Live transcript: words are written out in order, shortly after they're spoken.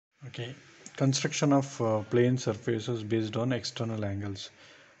Okay, construction of plane surfaces based on external angles.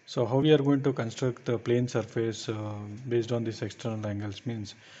 So how we are going to construct the plane surface based on these external angles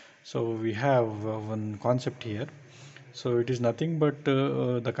means, so we have one concept here. So it is nothing but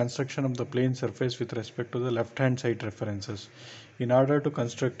the construction of the plane surface with respect to the left hand side references. In order to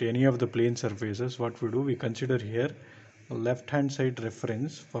construct any of the plane surfaces, what we do, we consider here a left hand side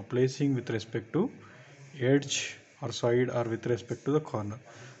reference for placing with respect to edge or side or with respect to the corner.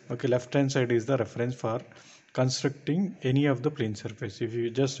 Okay, left hand side is the reference for constructing any of the plane surface. If you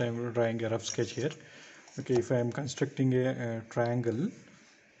just, I am drawing a rough sketch here. Okay, if I am constructing a triangle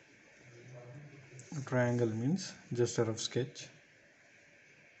means just a rough sketch.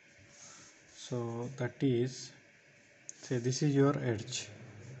 So that is, say this is your edge.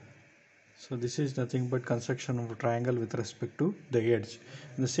 So this is nothing but construction of a triangle with respect to the edge.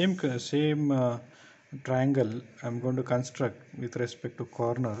 In the same triangle I'm going to construct with respect to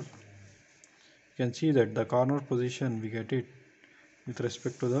corner. You can see that the corner position we get it with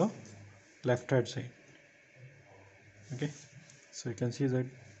respect to the left hand side. Okay, so you can see that,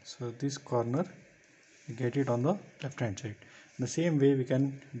 so this corner we get it on the left hand side. In the same way we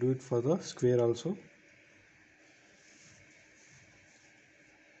can do it for the square also.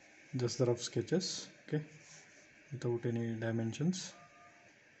 Just the rough sketches, okay, without any dimensions.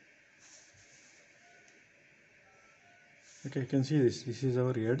 Okay, you can see this is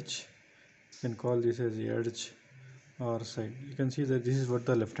our edge. You can call this as edge or side. You can see that this is what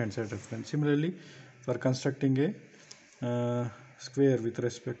the left hand side reference. Similarly, for constructing a square with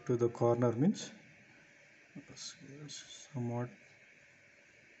respect to the corner means somewhat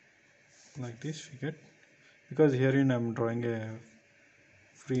like this we get, because herein I am drawing a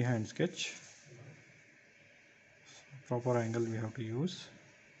freehand sketch. Proper angle we have to use.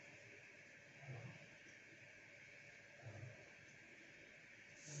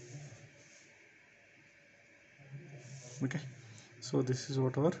 Okay, so this is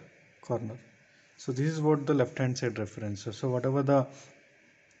what our corner. So this is what the left hand side reference. So whatever the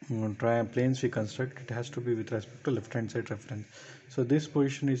planes we construct, it has to be with respect to left hand side reference. So this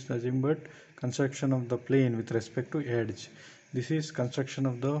position is nothing but construction of the plane with respect to edge. This is construction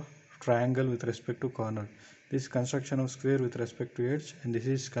of the triangle with respect to corner. This is construction of square with respect to edge, and this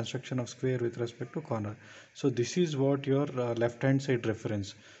is construction of square with respect to corner. So this is what your left hand side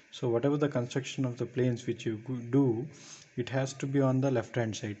reference. So whatever the construction of the planes which you do, it has to be on the left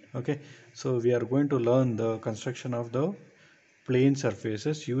hand side. Okay, so we are going to learn the construction of the plane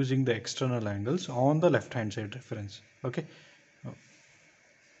surfaces using the external angles on the left hand side reference. Okay,